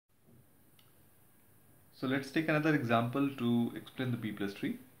So let's take another example to explain the B plus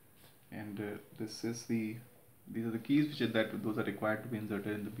tree. And these are the keys those are required to be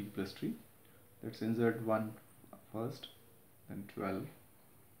inserted in the B plus tree. Let's insert 1 first, then 12,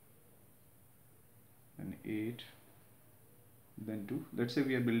 then 8, then 2. Let's say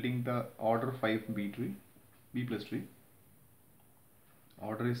we are building the order 5 B plus tree.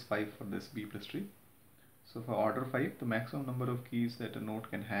 Order is 5 for this B plus tree. So for order 5, the maximum number of keys that a node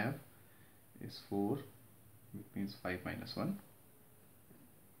can have is 4, which means 5 minus 1.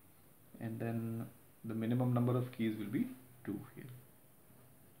 And then the minimum number of keys will be 2 here.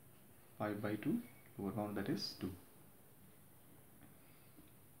 5 by 2, lower bound, that is 2.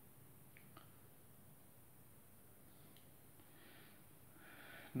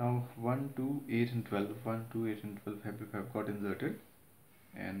 Now 1, 2, 8 and 12, 1, 2, 8 and 12 have got inserted,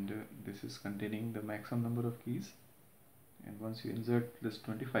 and this is containing the maximum number of keys. And once you insert this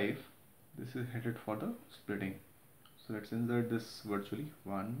 25, this is headed for the splitting. So let's insert this virtually.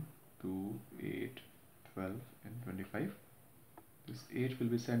 1, 2, 8, 12 and 25. This 8 will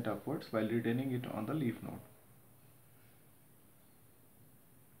be sent upwards while retaining it on the leaf node.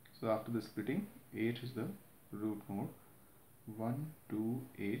 So after the splitting, 8 is the root node. 1, 2,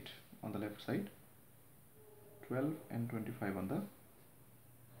 8 on the left side, 12 and 25 on the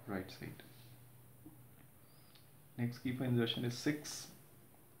right side. Next key for insertion is 6.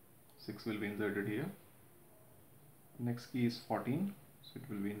 6 will be inserted here. Next key is 14, so it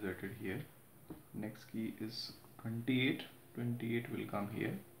will be inserted here. Next key is 28. 28 will come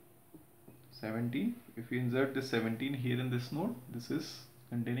here. 17. If you insert this 17 here in this node, this is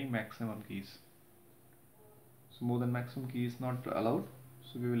containing maximum keys. So more than maximum key is not allowed,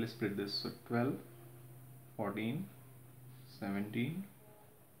 so we will split this. So 12, 14, 17,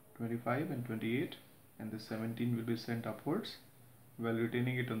 25 and 28, and this 17 will be sent upwards while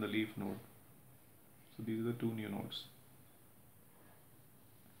retaining it on the leaf node. So these are the two new nodes.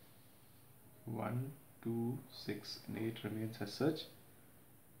 1, 2, 6 and 8 remains as such.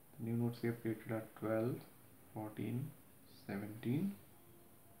 The new nodes we have created are 12, 14, 17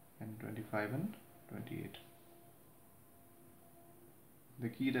 and 25 and 28. The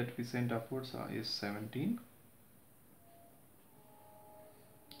key that we sent upwards is 17.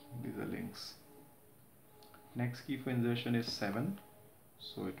 These are links. Next key for insertion is 7.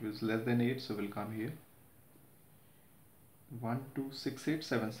 So it was less than 8, so will come here. 1, 2, 6, 8,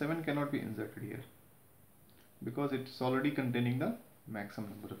 7. 7 cannot be inserted here because it's already containing the maximum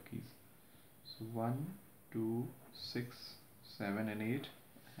number of keys. So 1, 2, 6, 7 and 8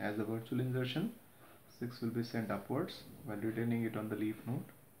 as a virtual insertion. 6 will be sent upwards while retaining it on the leaf node.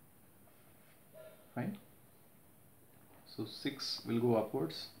 Fine. So 6 will go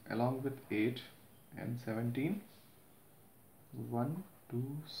upwards along with 8 and 17. 1,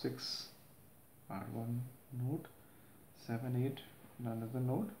 2, 6 are one node. 7, 8 another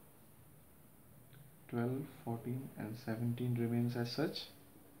node. 12, 14 and 17 remains as such.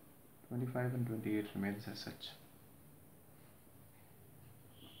 25 and 28 remains as such.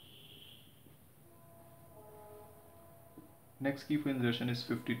 Next key for insertion is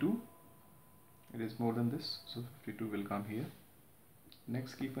 52. It is more than this, so 52 will come here.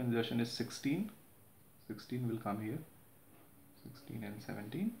 Next key for insertion is 16. 16 will come here. 16 and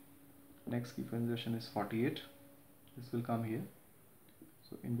 17. Next key for insertion is 48. This will come here.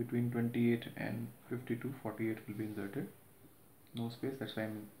 So in between 28 and 52, 48 will be inserted. No space, that's why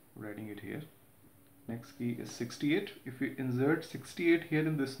I'm writing it here. Next key is 68. If we insert 68 here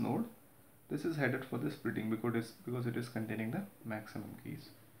in this node, this is headed for the splitting because it is containing the maximum keys.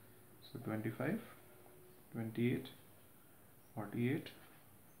 So 25, 28, 48,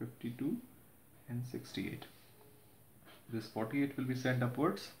 52 and 68. This 48 will be sent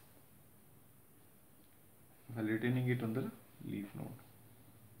upwards while retaining it on the leaf node.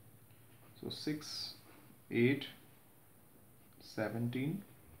 So 6, 8, 17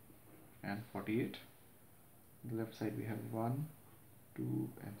 and 48. On the left side we have 1, 2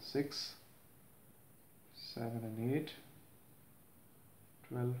 and 6, 7 and 8,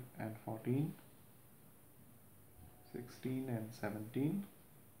 12 and 14, 16 and 17,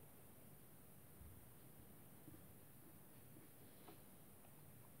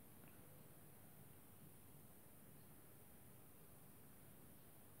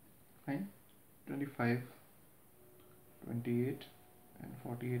 fine. 25, 28 and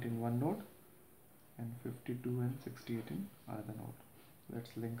 48 in one node and 52 and 68 in another node. Let's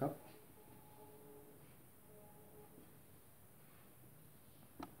link up.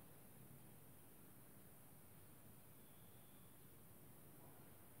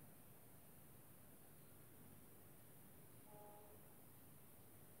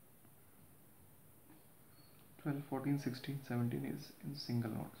 12, 14, 16, 17 is in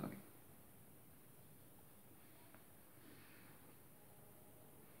single node, sorry.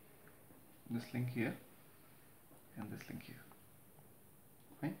 This link here and this link here.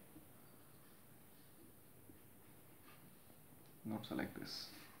 Fine. Nodes are like this.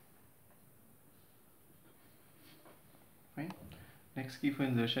 Fine. Next key for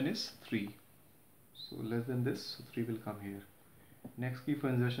insertion is 3. So less than this, so 3 will come here. Next key for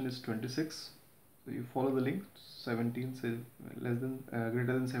insertion is 26. So you follow the link. 17 says less than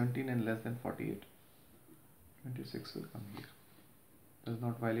greater than 17 and less than 48. 26 will come here. Does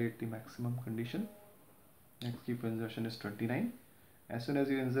not violate the maximum condition. Next key for insertion is 29. As soon as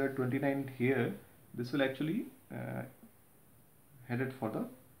you insert 29 here, this will actually headed for the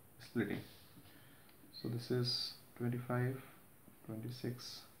splitting. So this is 25,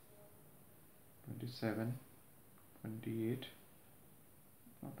 26, 27, 28,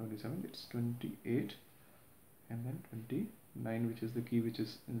 not 27, it's 28, and then 29, which is the key which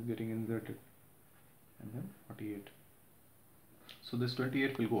is getting inserted, and then 48. So this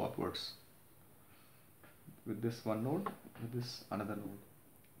 28 will go upwards with this one node, with this another node.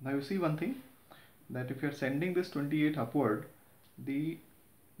 Now you see one thing, that if you are sending this 28 upward, the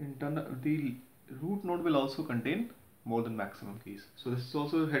root node will also contain more than maximum keys. So this is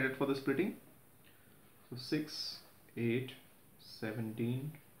also headed for the splitting. So 6, 8,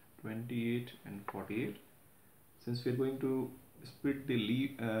 17, 28 and 48. Since we are going to split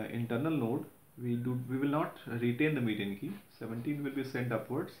the internal node, we will not retain the median key. 17 will be sent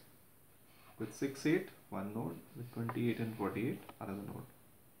upwards with 6, 8, one node, with 28 and 48, another node.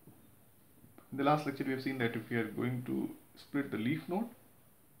 In the last lecture we have seen that if we are going to split the leaf node,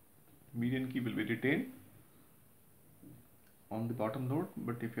 median key will be retained on the bottom node,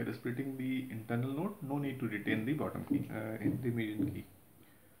 but if you are splitting the internal node, no need to retain the bottom key in the median key.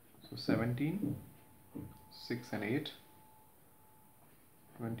 So 17, 6 and 8,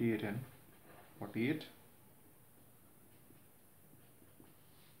 28 and 48,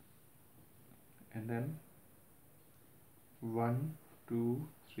 and then 1, 2,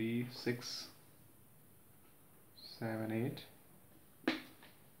 3, 6, 7, 8,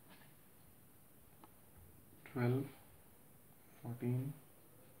 12, 14,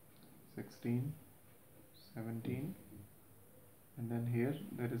 16, 17, and then here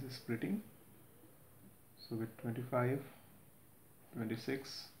there is a splitting. So with 25,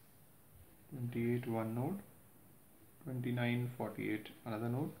 26, 28 one node, 29, 48 another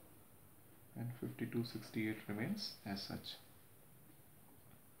node, and 52, 68 remains as such.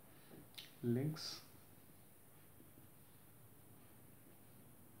 Links.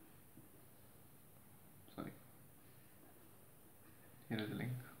 Sorry. Here is the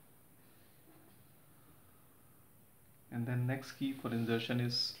link. And then next key for insertion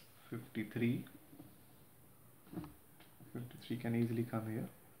is 53. 53 can easily come here.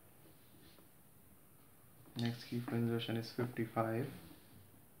 Next key for insertion is 55.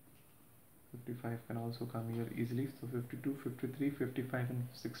 55 can also come here easily. So 52, 53, 55 and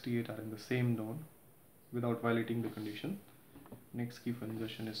 68 are in the same node without violating the condition. Next key for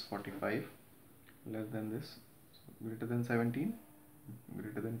insertion is 45, less than this. So greater than 17,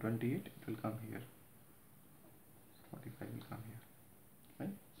 greater than 28, it will come here. 45 will come here.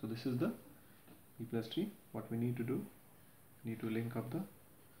 Right? So this is the B+Tree. What we need to do, we need to link up the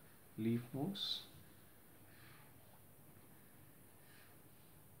leaf nodes.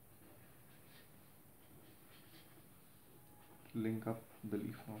 Link up the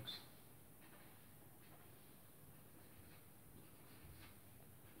leaf nodes.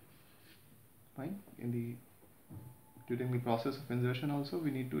 Fine. During the process of insertion also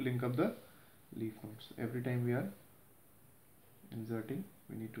we need to link up the leaf nodes. Every time we are inserting,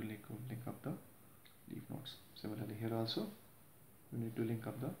 we need to link up the leaf nodes. Similarly here also we need to link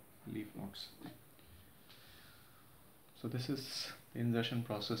up the leaf nodes. So this is the insertion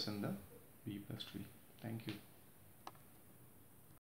process in the B+Tree. Thank you.